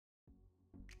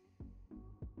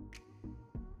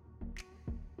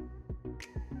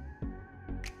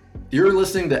You're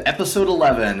listening to episode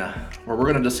 11, where we're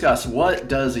going to discuss what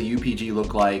does a UPG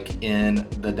look like in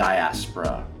the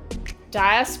diaspora.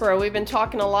 Diaspora, we've been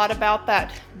talking a lot about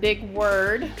that big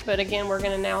word, but again, we're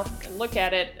going to now look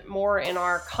at it more in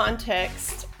our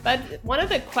context. But one of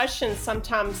the questions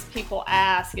sometimes people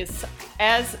ask is,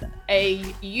 as a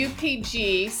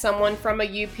UPG, someone from a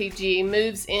UPG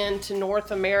moves into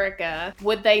North America,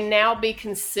 would they now be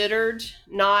considered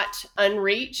not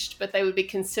unreached, but they would be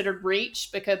considered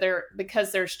reached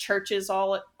because there's churches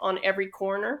all on every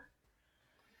corner?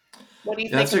 What do you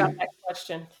think about that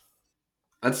question?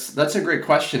 That's a great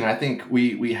question. I think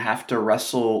we have to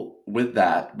wrestle with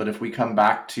that. But if we come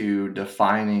back to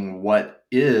defining what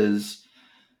is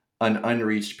an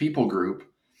unreached people group,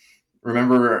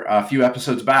 remember a few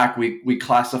episodes back, we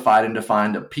classified and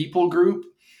defined a people group.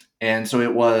 And so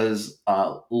it was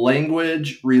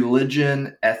language,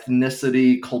 religion,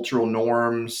 ethnicity, cultural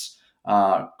norms,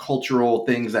 cultural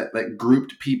things that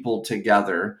grouped people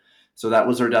together. So that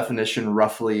was our definition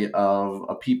roughly of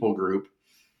a people group.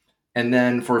 And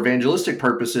then for evangelistic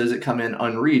purposes, it come in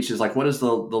unreached is like, what is the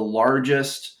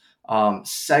largest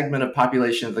segment of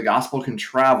population the gospel can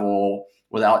travel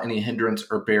without any hindrance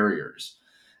or barriers?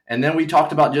 And then we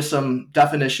talked about just some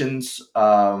definitions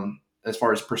as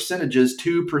far as percentages: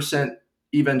 2%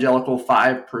 evangelical,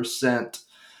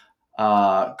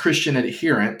 5% Christian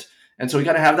adherent. And so we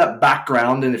got to have that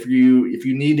background. And if you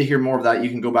need to hear more of that, you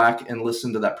can go back and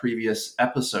listen to that previous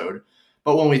episode.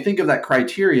 But when we think of that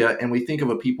criteria and we think of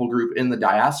a people group in the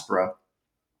diaspora,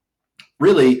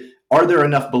 really, are there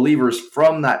enough believers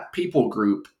from that people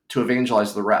group to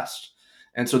evangelize the rest?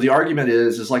 And so the argument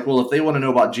is like, well, if they want to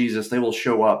know about Jesus, they will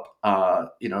show up,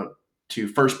 to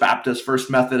First Baptist, First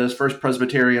Methodist, First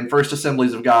Presbyterian, First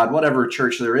Assemblies of God, whatever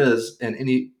church there is in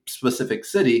any specific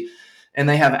city, and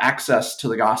they have access to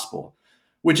the gospel,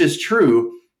 which is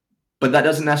true, but that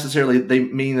doesn't necessarily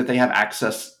mean that they have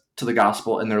access to the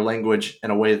gospel in their language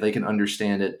in a way that they can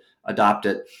understand it, adopt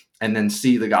it, and then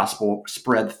see the gospel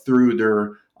spread through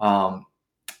their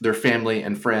family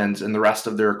and friends and the rest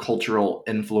of their cultural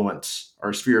influence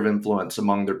or sphere of influence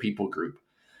among their people group.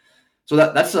 So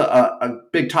that's a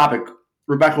big topic.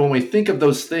 Rebecca, when we think of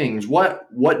those things,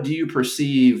 what do you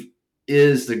perceive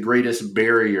is the greatest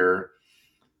barrier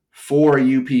for a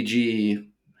UPG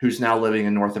who's now living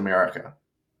in North America?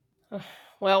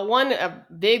 Well, a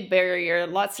big barrier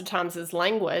lots of times is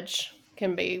language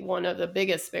can be one of the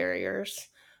biggest barriers.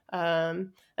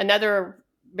 Another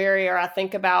barrier I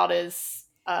think about is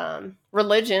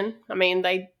religion. I mean,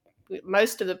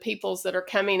 most of the peoples that are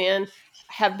coming in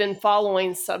have been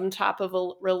following some type of a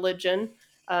religion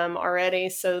already,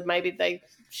 so maybe they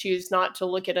choose not to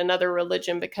look at another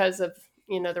religion because of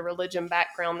the religion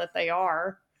background that they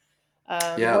are.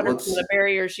 What are some of the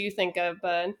barriers you think of,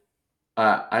 Bud?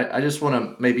 I just want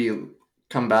to maybe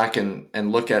come back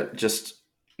and look at just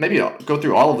maybe I'll go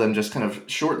through all of them just kind of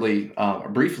shortly,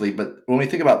 briefly. But when we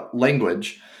think about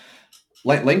language,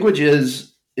 language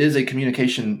is a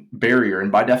communication barrier.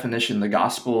 And by definition, the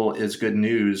gospel is good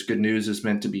news. Good news is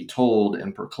meant to be told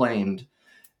and proclaimed.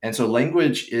 And so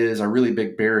language is a really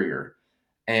big barrier.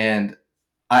 And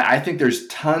I think there's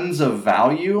tons of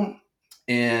value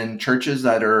in churches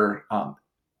that are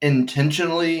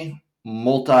intentionally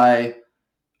multi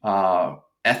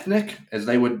ethnic, as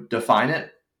they would define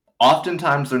it.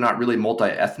 Oftentimes, they're not really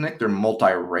multi-ethnic; they're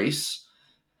multi-race.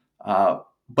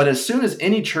 But as soon as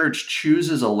any church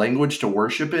chooses a language to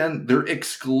worship in, they're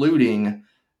excluding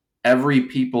every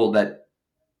people that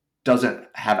doesn't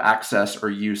have access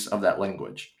or use of that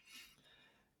language.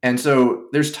 And so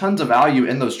there's tons of value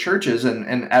in those churches.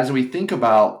 And as we think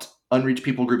about unreached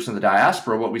people groups in the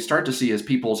diaspora, what we start to see is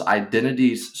people's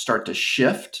identities start to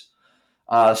shift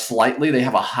slightly. They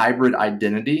have a hybrid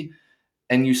identity.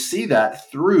 And you see that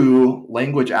through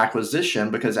language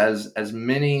acquisition, because as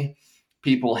many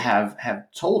people have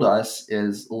told us,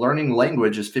 is learning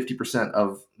language is 50%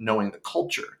 of knowing the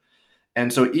culture.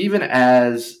 And so even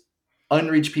as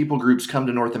unreached people groups come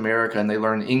to North America and they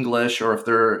learn English, or if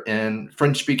they're in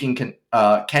French-speaking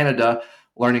Canada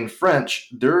learning French,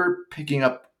 they're picking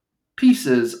up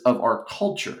pieces of our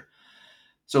culture.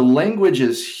 So language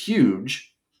is huge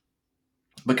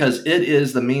because it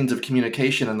is the means of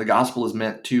communication, and the gospel is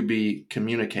meant to be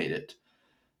communicated.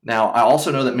 Now, I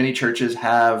also know that many churches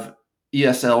have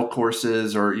ESL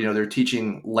courses, or they're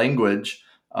teaching language.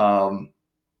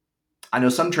 I know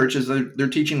some churches, they're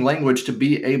teaching language to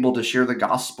be able to share the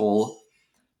gospel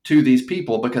to these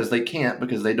people because they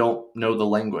don't know the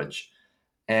language.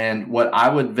 And what I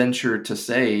would venture to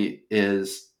say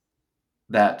is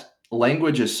that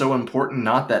language is so important,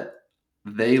 not that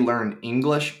they learn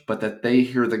English, but that they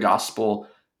hear the gospel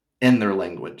in their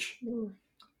language, Mm.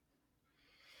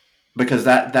 because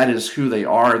that is who they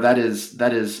are. That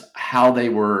is how they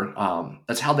were.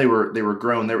 That's how they were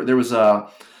grown. There was a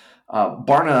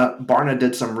Barna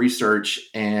did some research,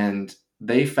 and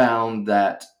they found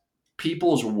that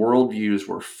people's worldviews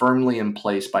were firmly in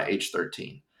place by age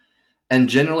 13. And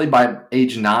generally by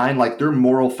age 9, like their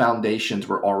moral foundations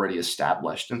were already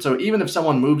established. And so even if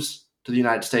someone moves to the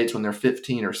United States when they're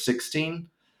 15 or 16,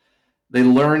 they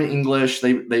learn English,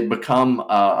 they become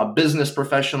a business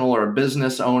professional or a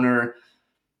business owner.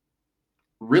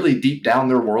 Really deep down,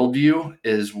 their worldview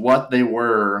is what they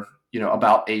were,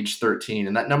 about age 13.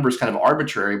 And that number is kind of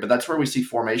arbitrary, but that's where we see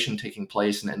formation taking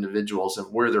place in individuals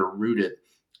of where they're rooted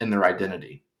in their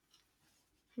identity.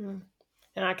 Mm.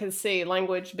 And I can see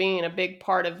language being a big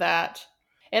part of that.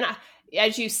 And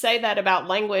as you say that about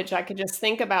language, I could just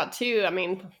think about too. I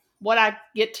mean, what I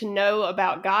get to know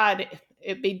about God,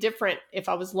 it'd be different if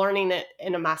I was learning it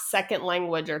in my second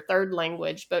language or third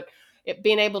language, but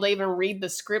being able to even read the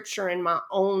scripture in my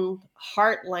own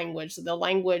heart language, the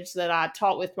language that I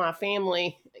taught with my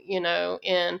family,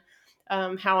 and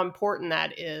how important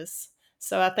that is.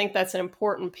 So I think that's an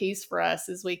important piece for us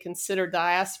as we consider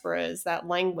diaspora, is that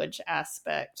language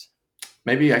aspect.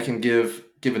 Maybe I can give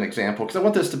an example, because I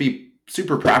want this to be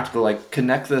super practical, like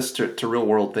connect this to real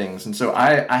world things. And so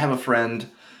I have a friend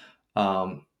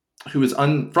who is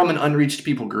from an unreached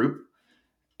people group,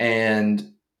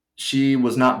 and she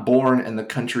was not born in the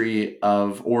country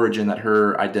of origin that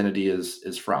her identity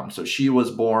is from. So she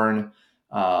was born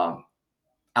uh,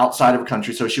 outside of her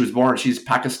country. So she's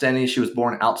Pakistani. She was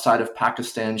born outside of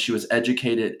Pakistan. She was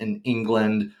educated in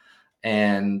England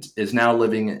and is now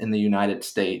living in the United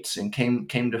States, and came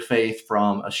to faith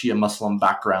from a Shia Muslim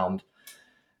background.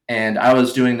 And I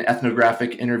was doing an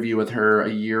ethnographic interview with her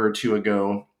a year or two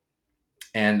ago,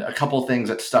 and a couple of things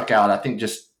that stuck out, I think,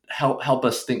 just help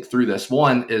us think through this.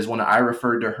 One is when I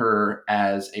referred to her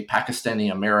as a Pakistani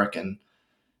American,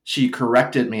 she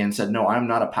corrected me and said, "No, I'm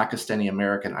not a Pakistani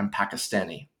American. I'm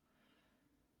Pakistani."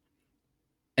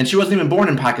 And she wasn't even born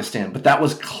in Pakistan, but that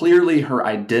was clearly her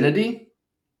identity.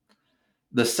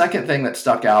 The second thing that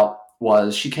stuck out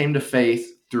was she came to faith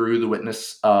through the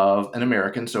witness of an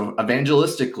American. So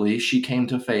evangelistically, she came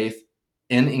to faith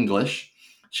in English.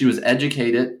 She was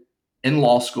educated in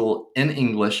law school in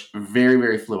English, very,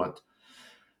 very fluent.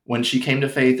 When she came to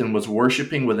faith and was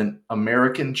worshiping with an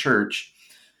American church,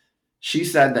 she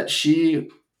said that she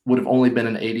would have only been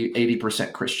an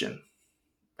 80% Christian.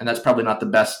 And that's probably not the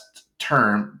best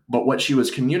term, but what she was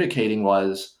communicating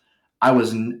was, I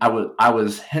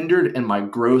was hindered in my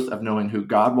growth of knowing who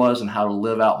God was and how to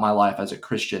live out my life as a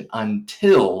Christian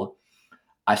until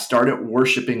I started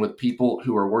worshiping with people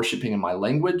who were worshiping in my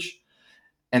language.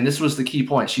 And this was the key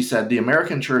point. She said the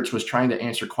American church was trying to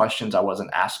answer questions I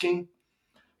wasn't asking.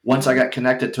 Once I Mm. got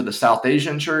connected to the South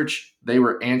Asian church, they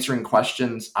were answering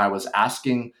questions I was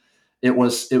asking. It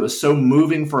was so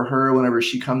moving for her whenever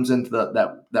she comes into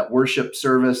that worship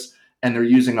service and they're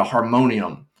using a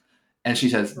harmonium. And she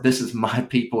says, "This is my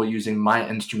people using my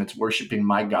instruments, worshiping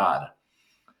my God."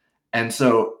 And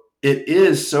so it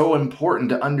is so important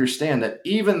to understand that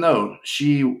even though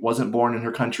she wasn't born in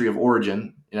her country of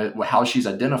origin, how she's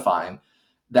identifying,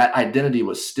 that identity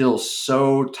was still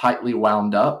so tightly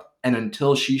wound up. And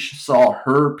until she saw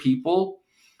her people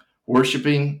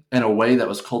worshiping in a way that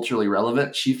was culturally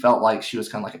relevant, she felt like she was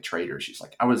kind of like a traitor. She's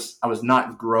like, I was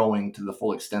not growing to the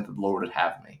full extent that the Lord would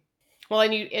have me. Well,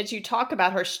 and as you talk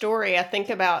about her story, I think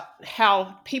about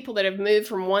how people that have moved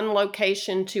from one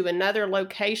location to another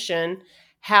location,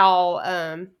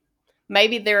 how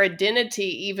maybe their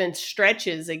identity even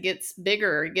stretches, it gets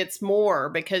bigger, it gets more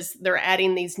because they're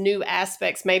adding these new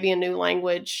aspects, maybe a new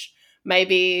language,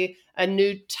 maybe a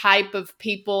new type of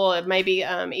people, maybe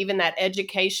even that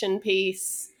education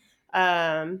piece,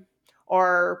 um,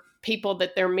 or people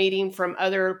that they're meeting from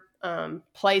other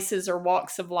places or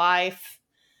walks of life.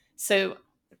 So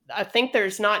I think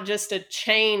there's not just a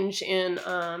change in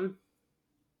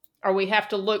or we have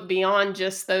to look beyond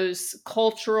just those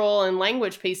cultural and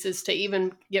language pieces to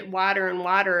even get wider and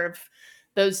wider of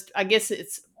those. I guess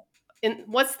it's in,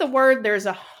 what's the word, there's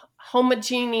a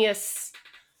homogeneous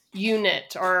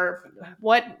unit, or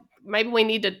what, maybe we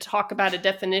need to talk about a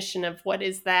definition of what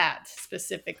is that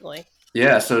specifically.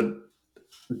 Yeah. So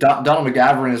Donald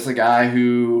McGavran is the guy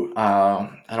who I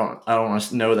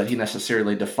don't know that he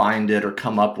necessarily defined it or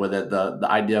come up with it. The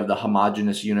idea of the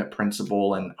homogeneous unit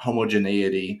principle and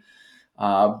homogeneity.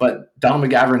 But Donald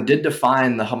McGavran did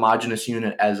define the homogeneous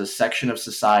unit as a section of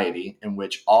society in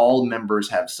which all members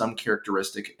have some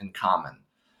characteristic in common.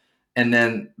 And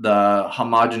then the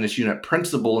homogeneous unit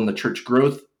principle in the church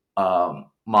growth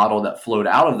model that flowed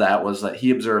out of that was that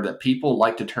he observed that people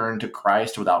like to turn to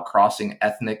Christ without crossing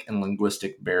ethnic and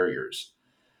linguistic barriers.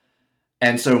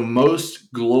 And so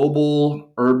most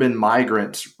global urban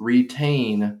migrants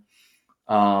retain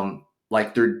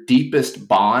like their deepest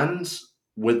bonds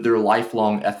with their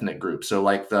lifelong ethnic group. So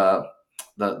like the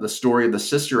story of the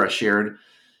sister I shared,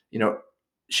 you know,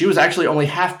 she was actually only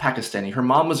half Pakistani. Her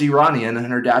mom was Iranian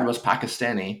and her dad was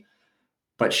Pakistani,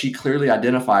 but she clearly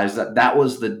identifies that that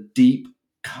was the deep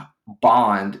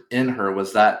bond in her,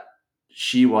 was that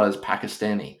she was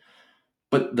Pakistani.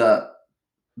 But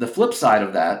the flip side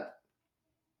of that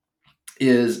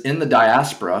is in the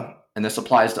diaspora, and this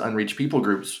applies to unreached people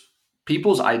groups,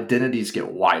 people's identities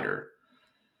get wider.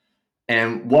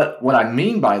 And what I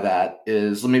mean by that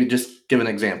is, let me just give an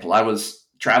example. I was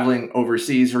traveling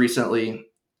overseas recently,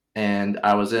 and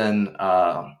I was in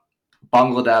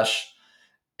Bangladesh,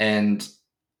 and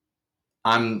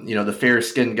I'm, the fair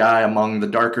skinned guy among the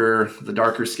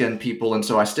darker skinned people, and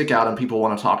so I stick out, and people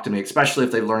want to talk to me, especially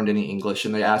if they've learned any English,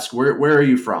 and they ask, "Where are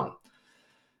you from?"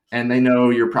 And they know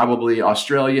you're probably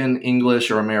Australian, English,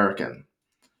 or American.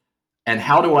 And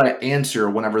how do I answer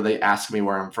whenever they ask me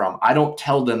where I'm from? I don't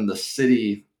tell them the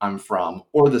city I'm from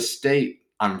or the state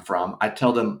I'm from. I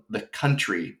tell them the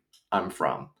country I'm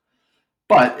from.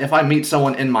 But if I meet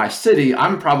someone in my city,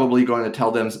 I'm probably going to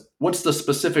tell them what's the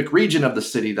specific region of the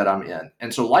city that I'm in.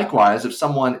 And so likewise, if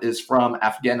someone is from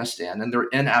Afghanistan and they're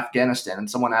in Afghanistan and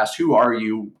someone asks, who are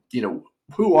you,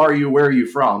 who are you, where are you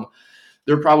from?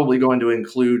 They're probably going to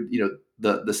include,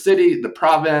 the city, the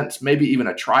province, maybe even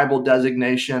a tribal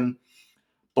designation.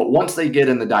 But once they get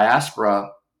in the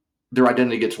diaspora, their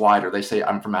identity gets wider. They say,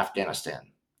 I'm from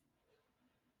Afghanistan.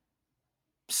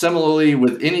 Similarly,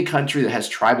 with any country that has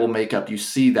tribal makeup, you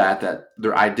see that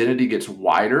their identity gets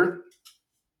wider,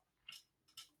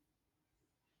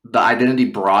 the identity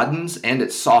broadens, and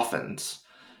it softens.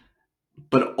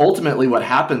 But ultimately what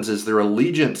happens is their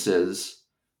allegiances,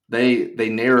 they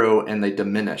narrow and they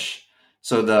diminish.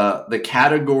 So the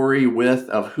category width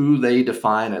of who they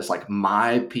define as like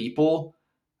my people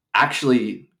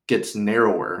actually gets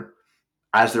narrower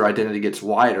as their identity gets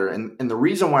wider. And the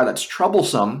reason why that's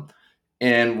troublesome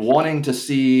and wanting to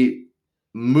see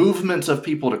movements of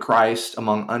people to Christ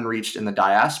among unreached in the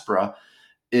diaspora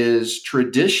is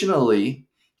traditionally,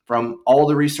 from all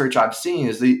the research I've seen,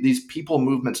 is these people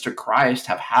movements to Christ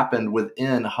have happened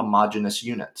within homogenous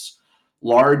units,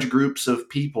 large groups of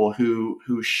people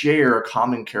who share a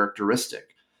common characteristic.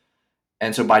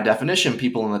 And so by definition,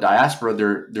 people in the diaspora,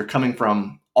 they're coming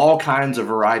from all kinds of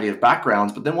variety of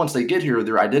backgrounds, but then once they get here,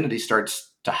 their identity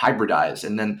starts to hybridize,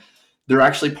 and then they're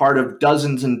actually part of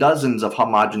dozens and dozens of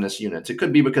homogenous units. It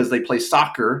could be because they play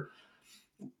soccer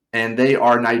and they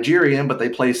are Nigerian, but they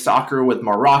play soccer with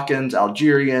Moroccans,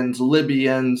 Algerians,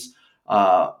 Libyans,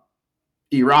 Iraqis,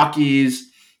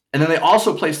 and then they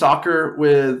also play soccer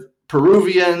with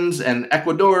Peruvians and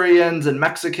Ecuadorians and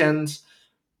Mexicans.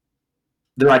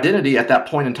 Their identity at that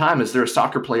point in time is they're a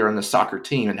soccer player on the soccer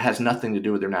team and has nothing to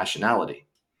do with their nationality.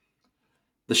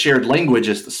 The shared language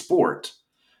is the sport.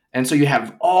 And so you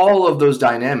have all of those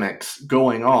dynamics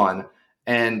going on,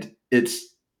 and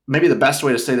it's maybe the best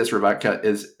way to say this, Rebecca,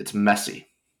 is it's messy.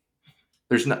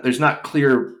 There's not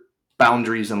clear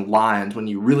boundaries and lines when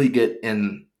you really get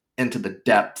into the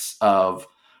depths of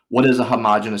what is a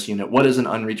homogenous unit, what is an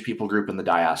unreached people group in the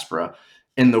diaspora.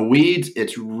 In the weeds,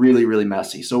 it's really, really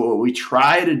messy. So what we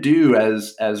try to do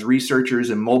as researchers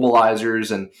and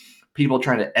mobilizers and people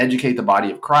trying to educate the body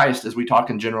of Christ is we talk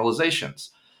in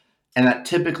generalizations. And that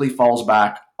typically falls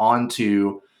back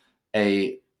onto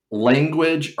a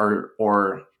language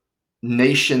or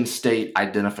nation state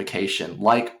identification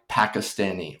like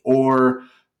Pakistani or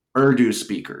Urdu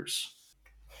speakers.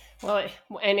 Well,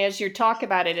 and as you talk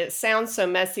about it, it sounds so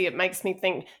messy. It makes me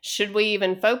think, should we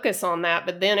even focus on that?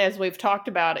 But then, as we've talked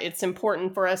about, it's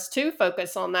important for us to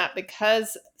focus on that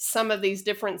because some of these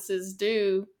differences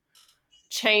do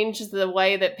change the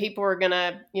way that people are going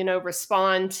to,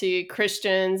 respond to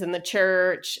Christians and the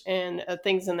church and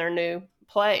things in their new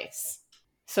place.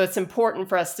 So it's important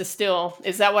for us to still,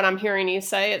 is that what I'm hearing you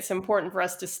say? It's important for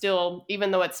us to still,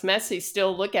 even though it's messy,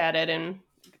 still look at it, and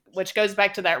which goes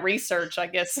back to that research, I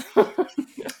guess.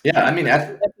 Yeah, I mean,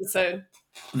 episode.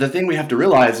 The thing we have to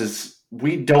realize is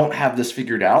we don't have this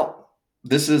figured out.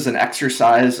 This is an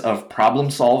exercise of problem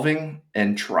solving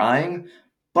and trying.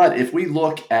 But if we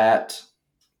look at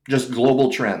just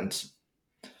global trends,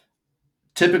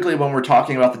 typically when we're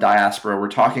talking about the diaspora, we're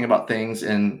talking about things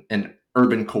in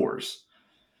urban cores.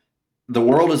 The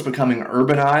world is becoming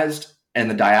urbanized and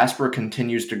the diaspora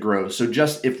continues to grow. So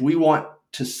just if we want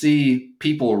to see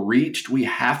people reached, we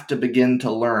have to begin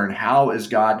to learn how is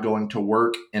God going to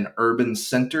work in urban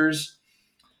centers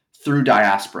through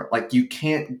diaspora. Like you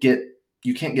can't get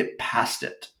past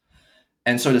it.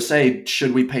 And so to say,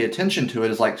 should we pay attention to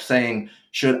it is like saying,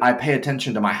 should I pay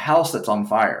attention to my house that's on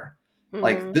fire?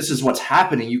 Like, Mm-hmm. this is what's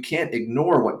happening. You can't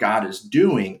ignore what God is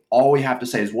doing. All we have to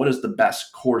say is, what is the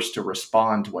best course to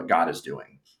respond to what God is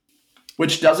doing?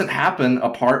 Which doesn't happen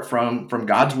apart from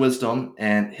God's wisdom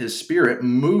and his spirit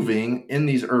moving in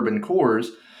these urban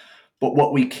cores. But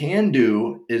what we can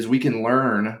do is we can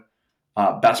learn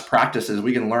best practices.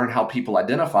 We can learn how people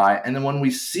identify. And then when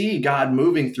we see God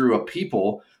moving through a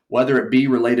people, whether it be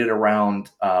related around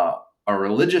a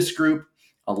religious group,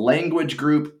 a language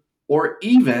group, or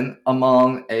even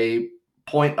among a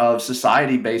point of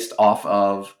society based off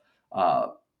of uh,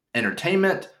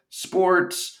 entertainment,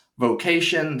 sports,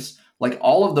 vocations, like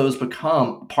all of those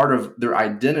become part of their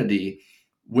identity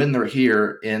when they're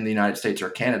here in the United States or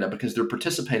Canada because they're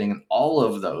participating in all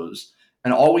of those.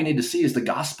 And all we need to see is the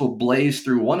gospel blaze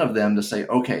through one of them to say,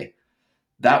 okay,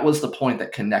 that was the point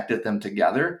that connected them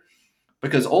together.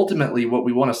 Because ultimately, what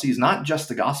we want to see is not just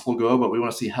the gospel go, but we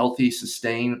want to see healthy,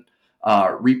 sustained,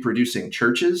 reproducing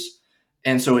churches.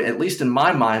 And so, at least in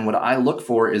my mind, what I look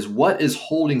for is what is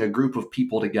holding a group of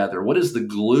people together? What is the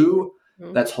glue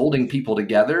Mm-hmm. that's holding people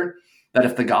together? That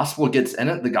if the gospel gets in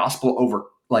it, the gospel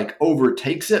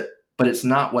overtakes it, but it's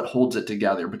not what holds it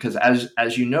together. Because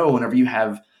as you know, whenever you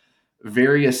have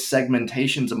various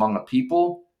segmentations among a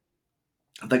people,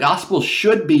 the gospel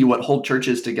should be what hold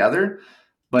churches together,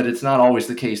 but it's not always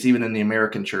the case. Even in the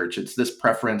American church, it's this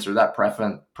preference or that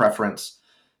preference.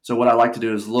 So what I like to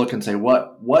do is look and say,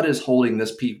 what is holding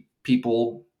this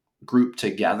people group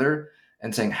together,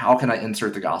 and saying, how can I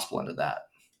insert the gospel into that?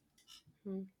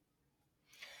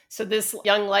 So this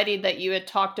young lady that you had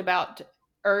talked about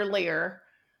earlier,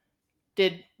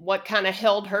 did what kind of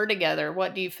held her together?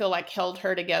 What do you feel like held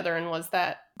her together, and was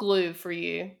that glue for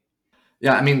you?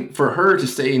 Yeah, I mean, for her to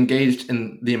stay engaged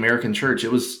in the American church,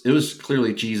 it was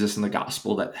clearly Jesus and the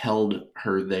gospel that held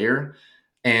her there,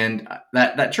 and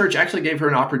that church actually gave her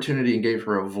an opportunity and gave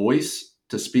her a voice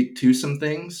to speak to some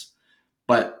things.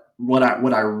 But what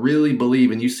I really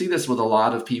believe, and you see this with a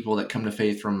lot of people that come to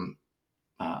faith from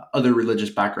other religious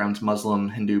backgrounds, Muslim,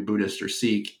 Hindu, Buddhist, or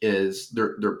Sikh, is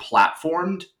they're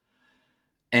platformed,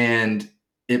 and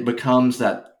it becomes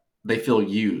that they feel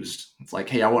used. It's like,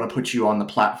 hey, I want to put you on the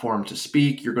platform to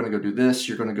speak. You're going to go do this.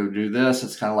 You're going to go do this.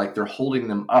 It's kind of like they're holding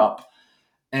them up.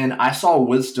 And I saw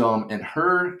wisdom in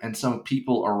her and some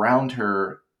people around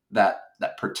her that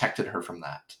protected her from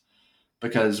that.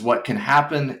 Because what can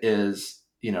happen is,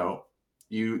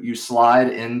 you slide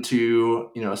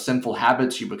into, sinful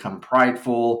habits, you become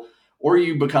prideful, or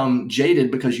you become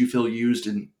jaded because you feel used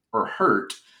or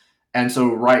hurt. And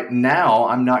so right now,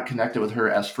 I'm not connected with her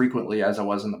as frequently as I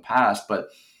was in the past, but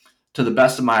to the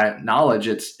best of my knowledge,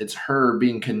 it's her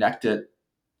being connected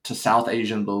to South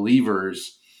Asian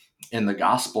believers in the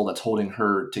gospel that's holding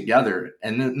her together.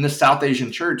 And in this South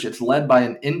Asian church, it's led by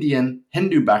an Indian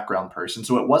Hindu background person,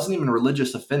 so it wasn't even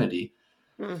religious affinity.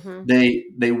 Mm-hmm.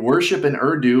 They worship in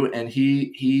Urdu, and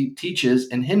he teaches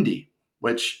in Hindi,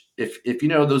 which if you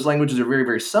know, those languages are very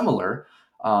very similar.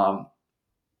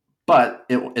 But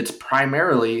it's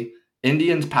primarily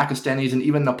Indians, Pakistanis, and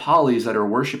even Nepalis that are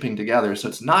worshiping together. So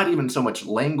it's not even so much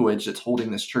language that's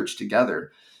holding this church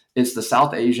together; it's the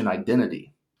South Asian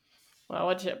identity. Well,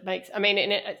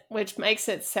 which makes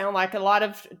it sound like a lot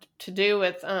of to do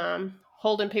with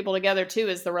holding people together too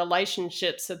is the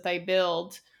relationships that they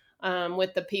build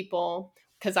with the people.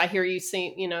 Because I hear you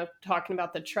talking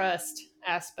about the trust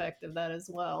aspect of that as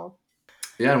well.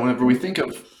 Yeah, and whenever we think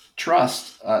of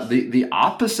trust, the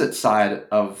opposite side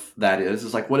of that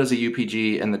is like, what is a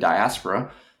UPG in the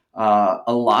diaspora?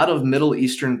 A lot of Middle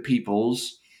Eastern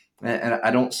peoples, and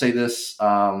I don't say this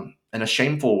in a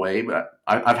shameful way, but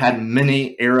I've had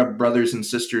many Arab brothers and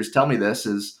sisters tell me this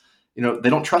is, they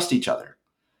don't trust each other.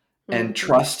 And Mm-hmm.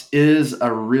 trust is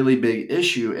a really big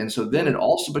issue. And so then it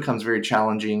also becomes very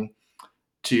challenging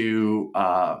to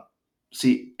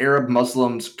see Arab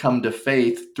Muslims come to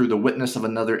faith through the witness of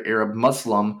another Arab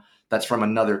Muslim that's from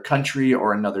another country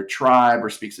or another tribe or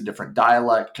speaks a different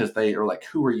dialect, because they are like,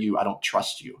 who are you? I don't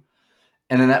trust you.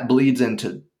 And then that bleeds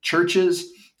into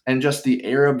churches, and just the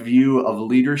Arab view of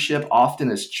leadership often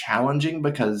is challenging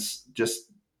because just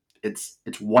it's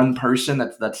one person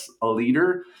that's a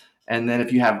leader. And then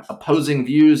if you have opposing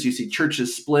views, you see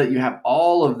churches split, you have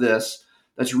all of this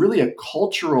that's really a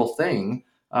cultural thing.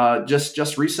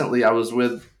 Just recently I was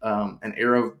with an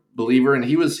Arab believer, and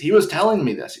he was telling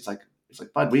me this. He's like,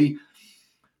 bud,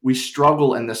 we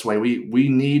struggle in this way. We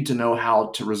need to know how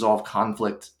to resolve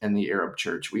conflict in the Arab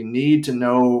church. We need to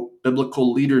know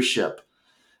biblical leadership.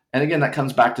 And again, that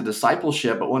comes back to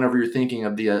discipleship. But whenever you're thinking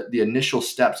of the initial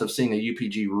steps of seeing a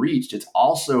UPG reached, it's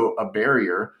also a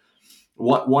barrier.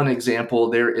 One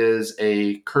example, there is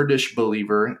a Kurdish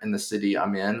believer in the city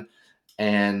I'm in,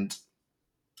 and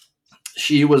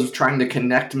she was trying to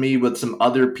connect me with some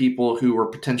other people who were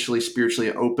potentially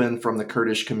spiritually open from the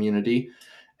Kurdish community.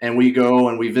 And we go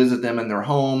and we visit them in their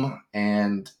home,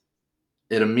 and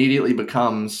it immediately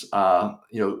becomes,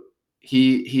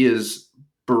 he is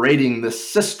berating the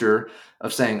sister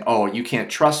of saying, "Oh, you can't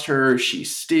trust her. She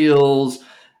steals."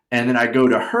 And then I go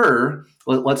to her.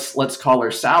 Let's call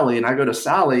her Sally, and I go to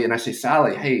Sally and I say,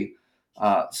 "Sally, hey,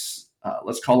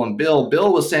 let's call him Bill.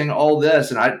 Bill was saying all this,"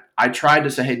 and I tried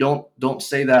to say, "Hey, don't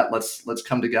say that. Let's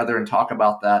come together and talk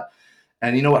about that."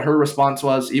 And you know what her response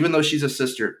was? Even though she's a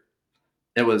sister,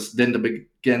 it was then to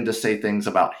begin to say things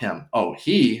about him. Oh,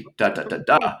 he da da da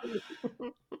da.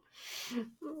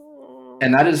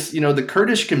 And that is, the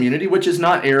Kurdish community, which is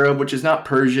not Arab, which is not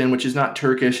Persian, which is not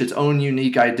Turkish, its own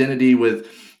unique identity with,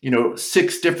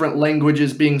 6 different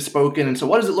languages being spoken. And so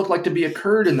what does it look like to be a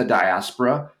Kurd in the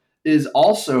diaspora is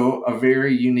also a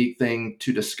very unique thing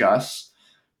to discuss,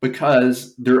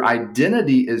 because their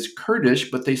identity is Kurdish,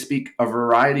 but they speak a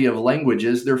variety of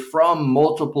languages. They're from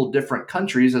multiple different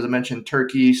countries, as I mentioned,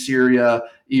 Turkey, Syria,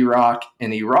 Iraq,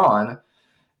 and Iran.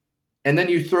 And then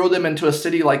you throw them into a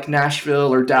city like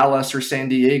Nashville or Dallas or San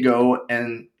Diego,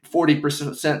 and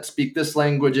 40% speak this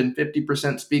language and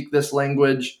 50% speak this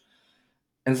language.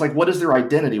 And it's like, what is their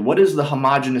identity? What is the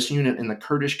homogenous unit in the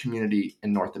Kurdish community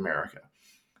in North America?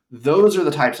 Those are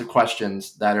the types of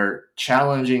questions that are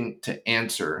challenging to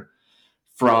answer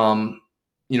from,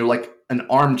 like an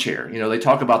armchair. They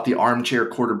talk about the armchair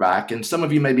quarterback, and some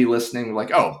of you may be listening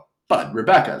like, "Oh, Bud,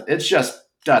 Rebecca, it's just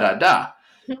da da da."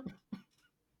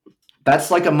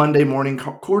 That's like a Monday morning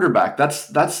quarterback. That's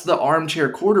the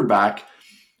armchair quarterback.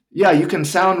 Yeah, you can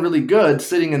sound really good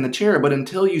sitting in the chair, but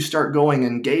until you start going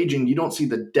engaging, you don't see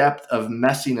the depth of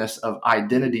messiness of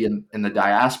identity in the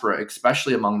diaspora,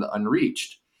 especially among the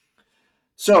unreached.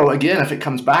 So again, if it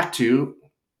comes back to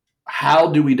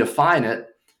how do we define it,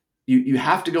 you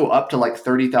have to go up to like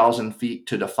 30,000 feet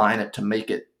to define it, to make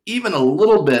it even a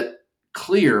little bit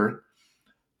clear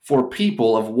for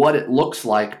people of what it looks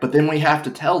like. But then we have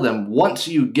to tell them, once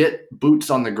you get boots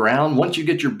on the ground, once you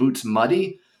get your boots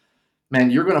muddy, man,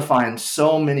 you're going to find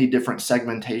so many different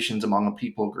segmentations among a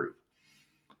people group.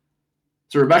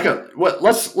 So Rebecca,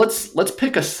 let's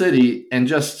pick a city and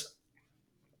just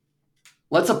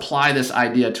let's apply this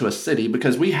idea to a city,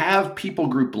 because we have people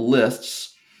group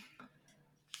lists,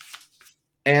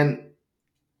 and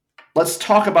let's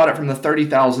talk about it from the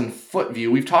 30,000 foot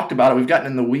view. We've talked about it. We've gotten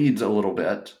in the weeds a little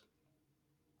bit.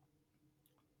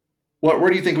 Where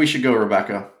do you think we should go,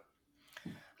 Rebecca?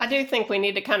 I do think we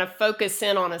need to kind of focus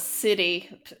in on a city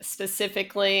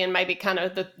specifically, and maybe kind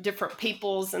of the different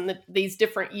peoples and these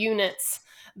different units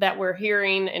that we're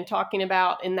hearing and talking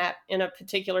about in a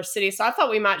particular city. So I thought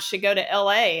we should go to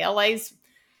LA. LA's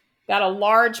got a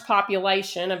large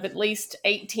population of at least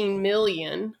 18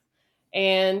 million.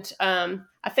 And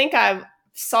I think I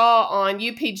saw on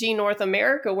UPG North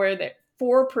America where that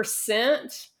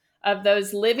 4% of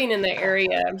those living in the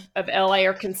area of LA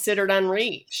are considered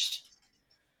unreached.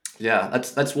 Yeah,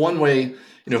 that's one way.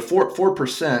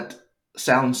 4%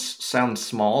 sounds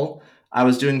small. I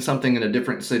was doing something in a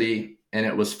different city and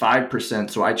it was 5%,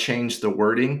 so I changed the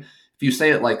wording. If you say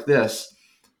it like this,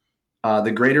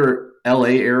 the greater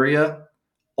LA area,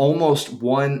 almost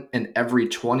 1 in every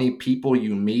 20 people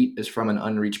you meet is from an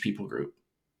unreached people group.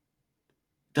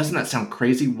 Doesn't that sound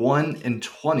crazy? 1 in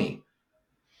 20.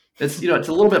 It's it's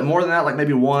a little bit more than that, like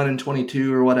maybe 1 in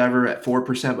 22 or whatever at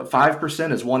 4%, but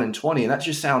 5% is 1 in 20, and that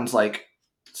just sounds like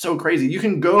so crazy. You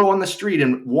can go on the street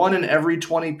and 1 in every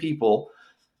 20 people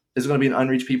is going to be an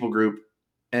unreached people group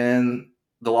in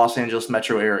the Los Angeles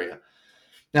metro area.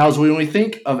 Now, as when we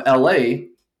think of LA,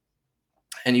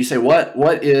 and you say what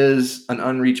is an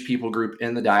unreached people group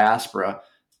in the diaspora,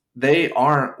 they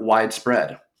aren't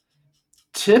widespread.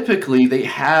 Typically they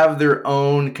have their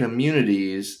own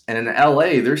communities, and in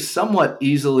LA they're somewhat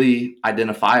easily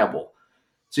identifiable.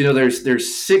 So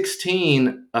there's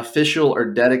 16 official or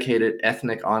dedicated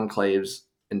ethnic enclaves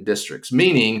and districts,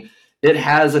 meaning it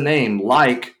has a name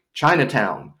like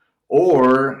Chinatown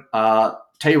or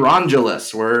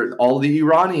Tehrangeles, where all the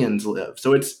Iranians live.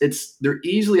 So they're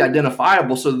easily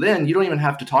identifiable. So then you don't even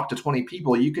have to talk to 20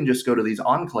 people. You can just go to these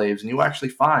enclaves and you actually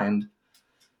find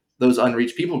those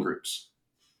unreached people groups.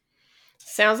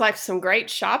 Sounds like some great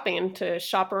shopping to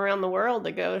shop around the world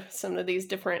to go to some of these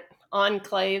different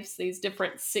enclaves, these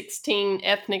different 16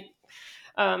 ethnic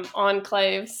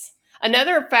enclaves.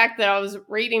 Another fact that I was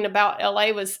reading about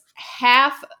LA was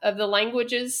half of the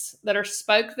languages that are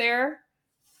spoke there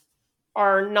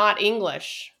are not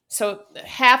English. So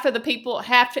half of the people,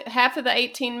 half of the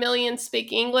 18 million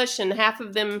speak English, and half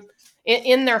of them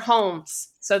in their homes.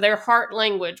 So their heart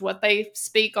language, what they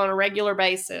speak on a regular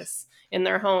basis in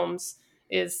their homes,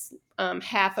 is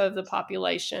half of the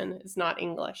population is not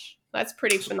English. That's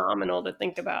pretty phenomenal to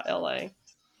think about LA.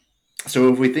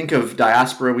 So if we think of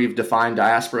diaspora, we've defined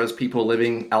diaspora as people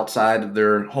living outside of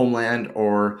their homeland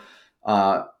or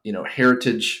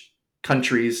heritage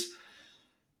countries.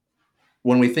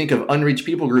 When we think of unreached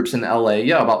people groups in LA,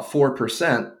 yeah, about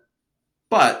 4%.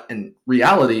 But in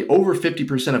reality, over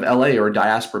 50% of LA are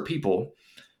diaspora people,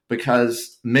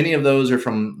 because many of those are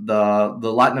from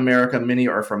the Latin America, many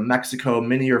are from Mexico,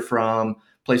 many are from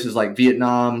places like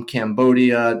Vietnam,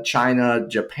 Cambodia, China,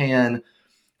 Japan,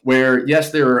 where,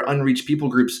 yes, there are unreached people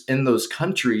groups in those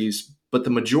countries, but the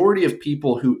majority of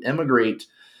people who immigrate,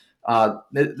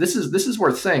 this is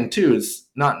worth saying too, is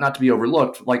not to be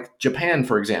overlooked, like Japan,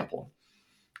 for example.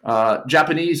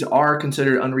 Japanese are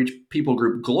considered unreached people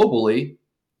group globally,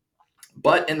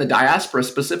 but in the diaspora,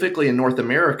 specifically in North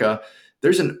America,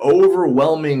 there's an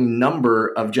overwhelming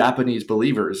number of Japanese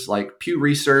believers. Like Pew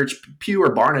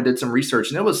or Barna did some research,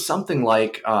 and it was something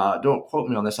like, don't quote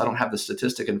me on this, I don't have the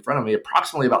statistic in front of me,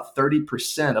 approximately about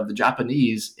 30% of the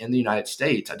Japanese in the United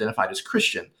States identified as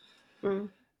Christian. Mm.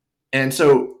 And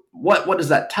so what does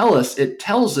that tell us? It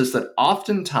tells us that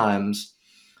oftentimes,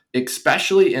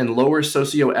 especially in lower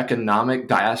socioeconomic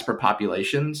diaspora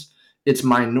populations, it's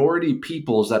minority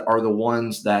peoples that are the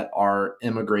ones that are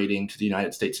immigrating to the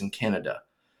United States and Canada.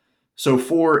 So,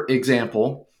 for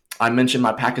example, I mentioned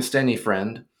my Pakistani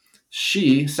friend.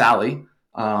 Sally,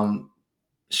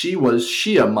 she was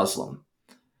Shia Muslim.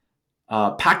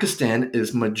 Pakistan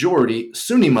is majority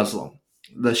Sunni Muslim.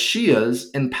 The Shias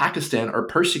in Pakistan are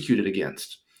persecuted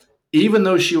against. Even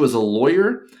though she was a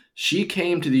lawyer, she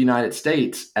came to the United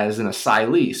States as an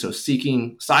asylee, so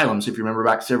seeking asylum. So if you remember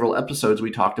back several episodes,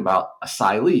 we talked about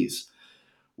asylees.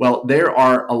 Well, there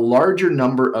are a larger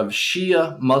number of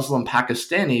Shia Muslim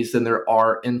Pakistanis than there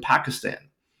are in Pakistan.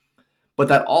 But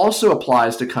that also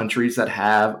applies to countries that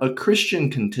have a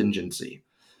Christian contingency.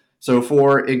 So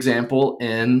for example,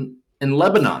 in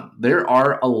Lebanon, there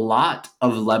are a lot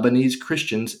of Lebanese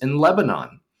Christians in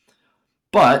Lebanon.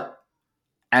 But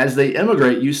as they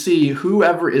immigrate, you see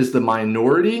whoever is the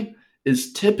minority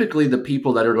is typically the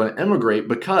people that are going to immigrate,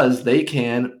 because they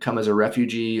can come as a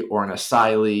refugee or an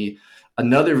asylee.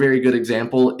 Another very good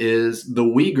example is the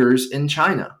Uyghurs in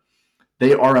China.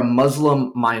 They are a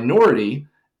Muslim minority,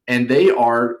 and they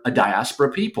are a diaspora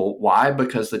people. Why?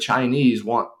 Because the Chinese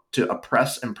want to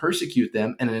oppress and persecute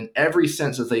them, and in every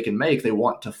sense that they can make, they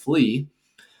want to flee.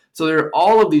 So there are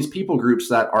all of these people groups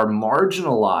that are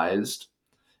marginalized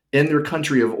in their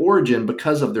country of origin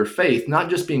because of their faith, not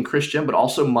just being Christian, but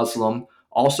also Muslim,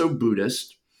 also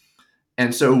Buddhist.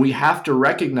 And so we have to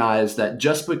recognize that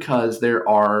just because there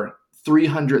are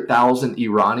 300,000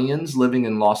 Iranians living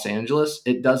in Los Angeles,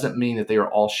 it doesn't mean that they are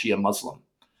all Shia Muslim.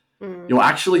 Mm. You'll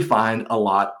actually find a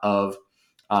lot of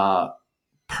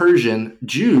Persian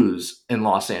Jews in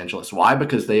Los Angeles. Why?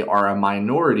 Because they are a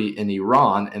minority in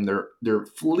Iran, and they're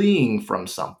fleeing from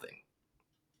something.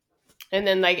 And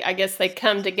then I guess they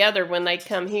come together when they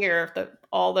come here.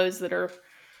 All those that are.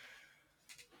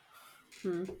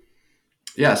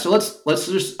 Yeah, so let's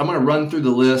just, I'm going to run through the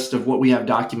list of what we have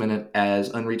documented as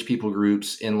unreached people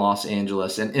groups in Los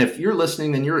Angeles. And if you're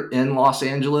listening and you're in Los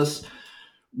Angeles,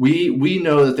 we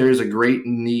know that there is a great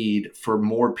need for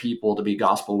more people to be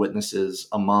gospel witnesses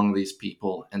among these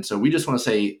people. And so we just want to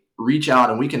say, reach out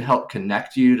and we can help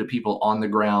connect you to people on the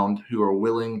ground who are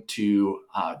willing to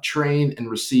train and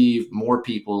receive more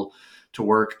people to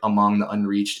work among the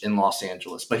unreached in Los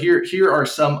Angeles. But here are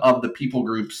some of the people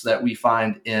groups that we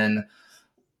find in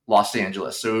Los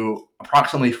Angeles. So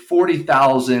approximately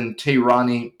 40,000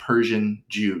 Tehrani Persian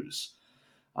Jews.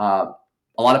 A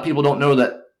lot of people don't know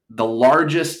that the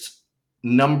largest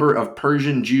number of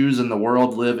Persian Jews in the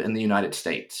world live in the United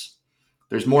States.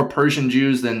 There's more Persian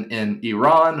Jews than in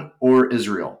Iran or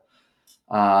Israel.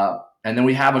 And then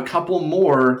we have a couple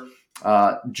more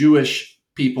Jewish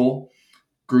people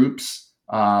groups,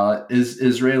 is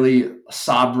Israeli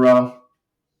Sabra.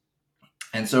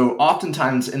 And so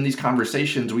oftentimes in these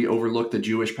conversations, we overlook the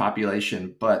Jewish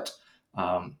population, but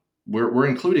we're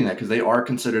including that because they are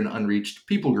considered an unreached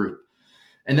people group.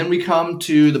 And then we come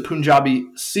to the Punjabi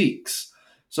Sikhs.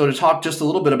 So to talk just a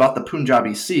little bit about the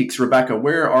Punjabi Sikhs, Rebecca,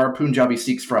 where are Punjabi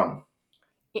Sikhs from?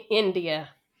 India.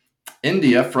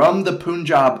 India from the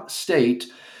Punjab state.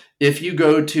 If you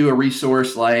go to a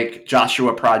resource like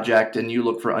Joshua Project and you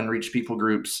look for unreached people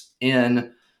groups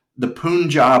in the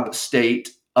Punjab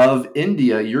state of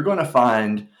India, you're going to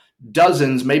find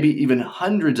dozens, maybe even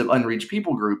hundreds of unreached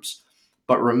people groups.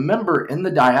 But remember, in the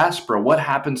diaspora, what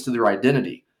happens to their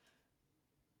identity?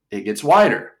 It gets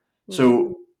wider. Mm-hmm.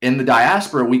 So in the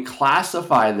diaspora, we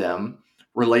classify them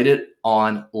related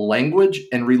on language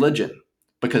and religion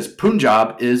because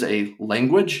Punjab is a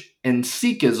language and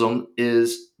Sikhism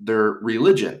is their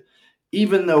religion.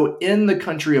 Even though in the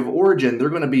country of origin, they're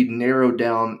going to be narrowed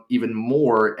down even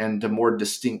more into more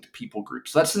distinct people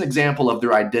groups. So that's an example of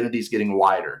their identities getting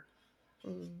wider.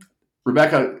 Mm.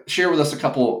 Rebecca, share with us a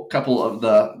couple of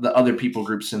the other people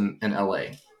groups in LA.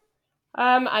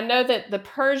 I know that the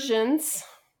Persians,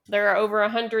 there are over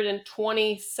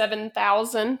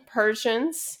 127,000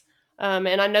 Persians.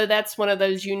 And I know that's one of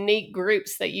those unique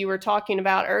groups that you were talking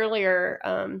about earlier.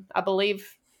 I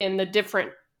believe in the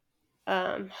different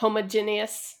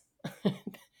homogeneous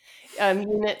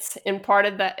units in part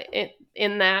of that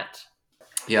in that.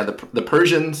 Yeah, the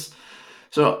Persians.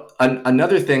 So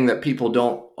another thing that people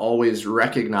don't always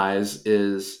recognize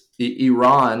is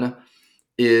Iran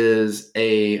is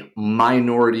a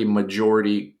minority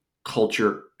majority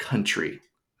culture country.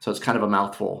 So it's kind of a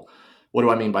mouthful. What do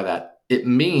I mean by that? It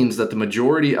means that the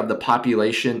majority of the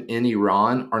population in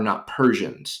Iran are not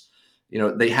Persians. You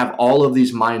know, they have all of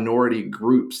these minority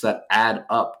groups that add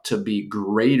up to be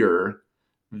greater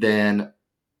than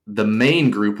the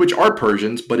main group, which are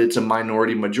Persians, but it's a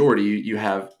minority majority. You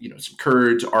have, some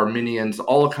Kurds, Armenians,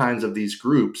 all kinds of these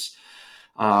groups.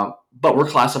 But we're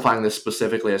classifying this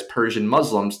specifically as Persian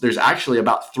Muslims. There's actually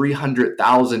about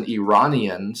 300,000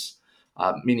 Iranians,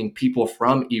 meaning people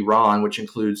from Iran, which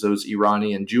includes those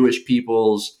Iranian Jewish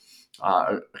peoples,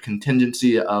 a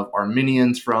contingency of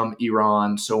Armenians from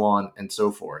Iran, so on and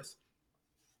so forth.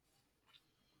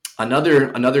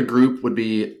 Another group would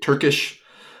be Turkish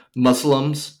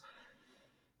Muslims.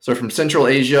 So from Central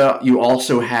Asia, you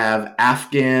also have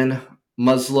Afghan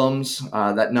Muslims.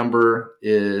 That number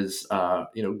is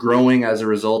growing as a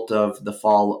result of the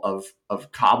fall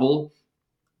of Kabul.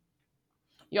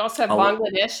 You also have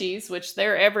Bangladeshis, which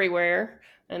they're everywhere,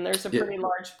 and there's a Yeah, pretty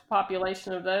large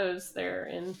population of those there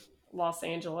in Los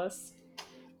Angeles.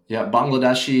 yeah,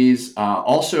 Bangladeshis.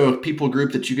 Also, a people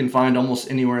group that you can find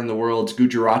almost anywhere in the world is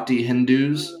Gujarati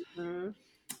Hindus. Mm-hmm.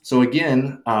 So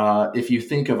again, if you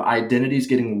think of identities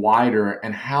getting wider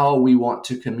and how we want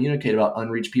to communicate about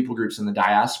unreached people groups in the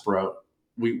diaspora,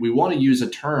 we want to use a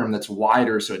term that's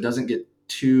wider so it doesn't get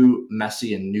too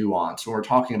messy and nuanced when we're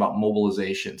talking about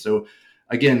mobilization. So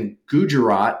again,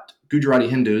 Gujarati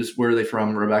Hindus, where are they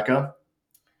from, Rebecca?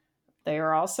 They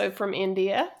are also from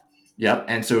India. Yep.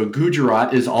 And so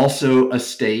Gujarat is also a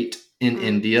state in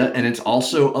India, and it's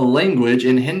also a language,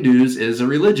 and Hindus is a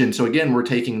religion. So again, we're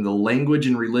taking the language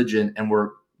and religion and we're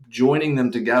joining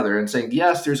them together and saying,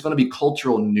 yes, there's going to be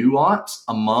cultural nuance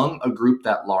among a group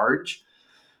that large,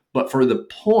 but for the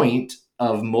point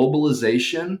of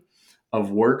mobilization of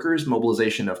workers,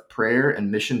 mobilization of prayer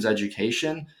and missions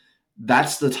education,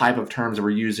 that's the type of terms that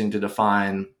we're using to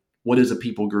define what is a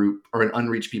people group or an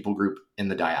unreached people group in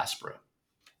the diaspora.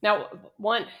 Now,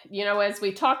 as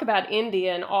we talk about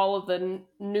India and all of the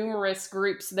numerous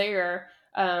groups there,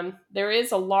 there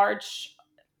is a large,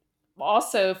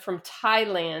 also from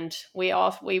Thailand.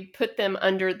 We put them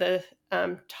under the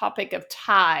topic of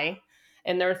Thai,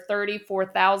 and there are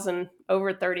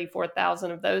over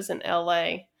 34,000 of those in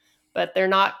LA. But they're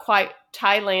not quite.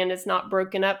 Thailand is not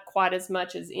broken up quite as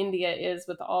much as India is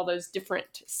with all those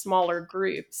different smaller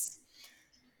groups.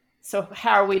 So,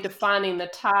 how are we defining the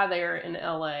Thai there in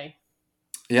LA?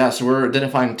 Yeah, so we're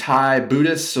identifying Thai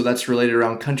Buddhists, so that's related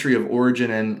around country of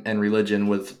origin and religion,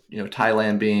 with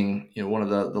Thailand being one of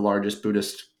the largest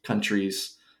Buddhist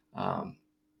countries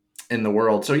in the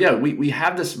world. So yeah, we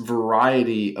have this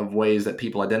variety of ways that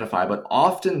people identify, but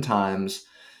oftentimes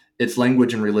it's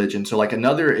language and religion. So like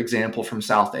another example from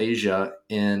South Asia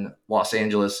in Los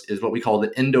Angeles is what we call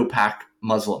the Indo-Pak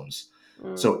Muslims.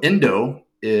 So Indo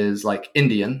is like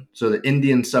Indian, so the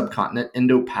Indian subcontinent,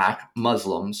 Indo-Pak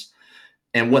Muslims.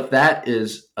 And what that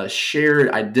is a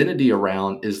shared identity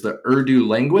around is the Urdu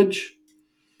language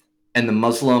and the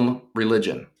Muslim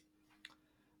religion.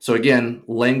 So again,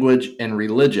 language and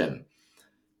religion.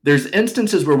 There's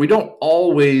instances where we don't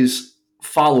always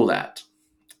follow that.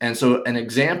 And so an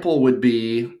example would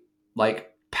be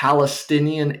like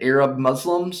Palestinian Arab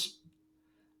Muslims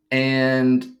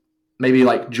and maybe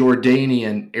like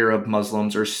Jordanian Arab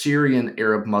Muslims or Syrian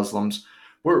Arab Muslims,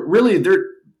 where really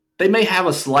they may have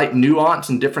a slight nuance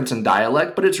and difference in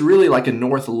dialect, but it's really like a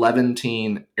North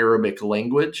Levantine Arabic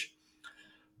language.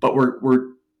 But we're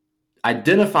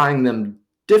identifying them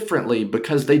differently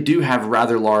because they do have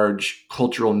rather large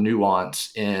cultural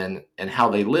nuance in how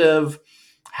they live,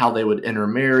 how they would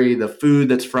intermarry, the food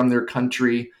that's from their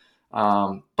country.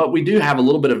 But we do have a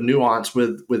little bit of nuance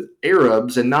with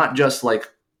Arabs, and not just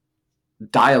like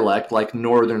dialect like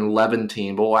Northern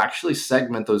Levantine, but we'll actually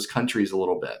segment those countries a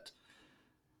little bit.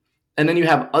 And then you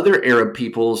have other Arab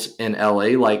peoples in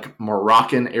LA, like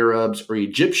Moroccan Arabs or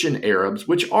Egyptian Arabs,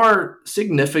 which are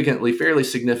fairly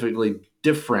significantly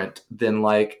different than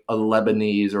like a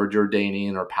Lebanese or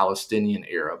Jordanian or Palestinian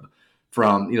Arab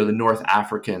from, the North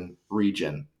African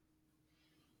region.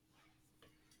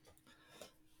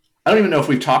 I don't even know if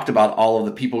we've talked about all of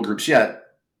the people groups yet,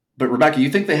 but Rebecca, you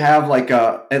think they have like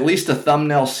at least a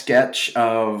thumbnail sketch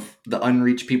of the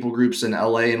unreached people groups in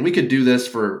LA? And we could do this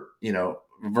for,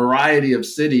 variety of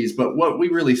cities, but what we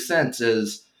really sense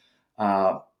is,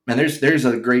 and there's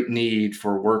a great need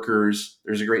for workers.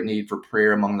 There's a great need for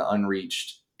prayer among the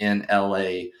unreached in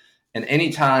LA. And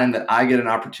anytime that I get an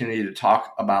opportunity to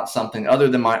talk about something other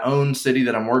than my own city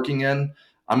that I'm working in,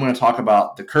 I'm going to talk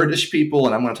about the Kurdish people,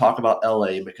 and I'm going to talk about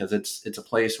LA because it's a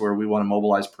place where we want to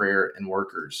mobilize prayer and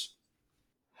workers.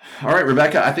 All right,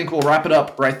 Rebecca, I think we'll wrap it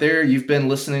up right there. You've been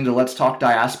listening to Let's Talk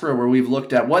Diaspora, where we've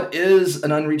looked at what is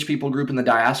an unreached people group in the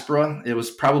diaspora. It was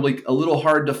probably a little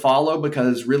hard to follow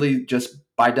because really just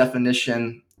by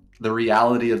definition, the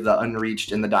reality of the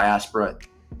unreached in the diaspora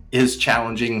is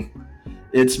challenging.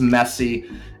 It's messy.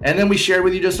 And then we shared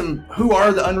with you just who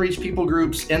are the unreached people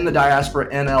groups in the diaspora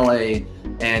in LA.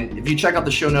 And if you check out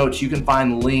the show notes, you can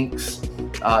find links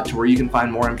to where you can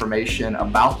find more information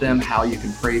about them, how you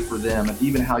can pray for them, and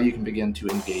even how you can begin to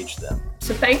engage them.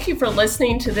 So thank you for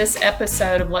listening to this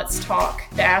episode of Let's Talk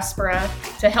Diaspora.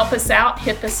 To help us out,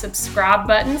 hit the subscribe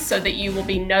button so that you will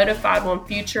be notified when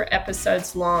future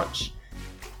episodes launch.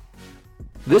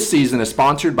 This season is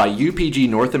sponsored by UPG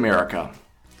North America.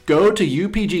 Go to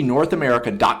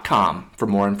upgnorthamerica.com for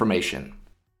more information.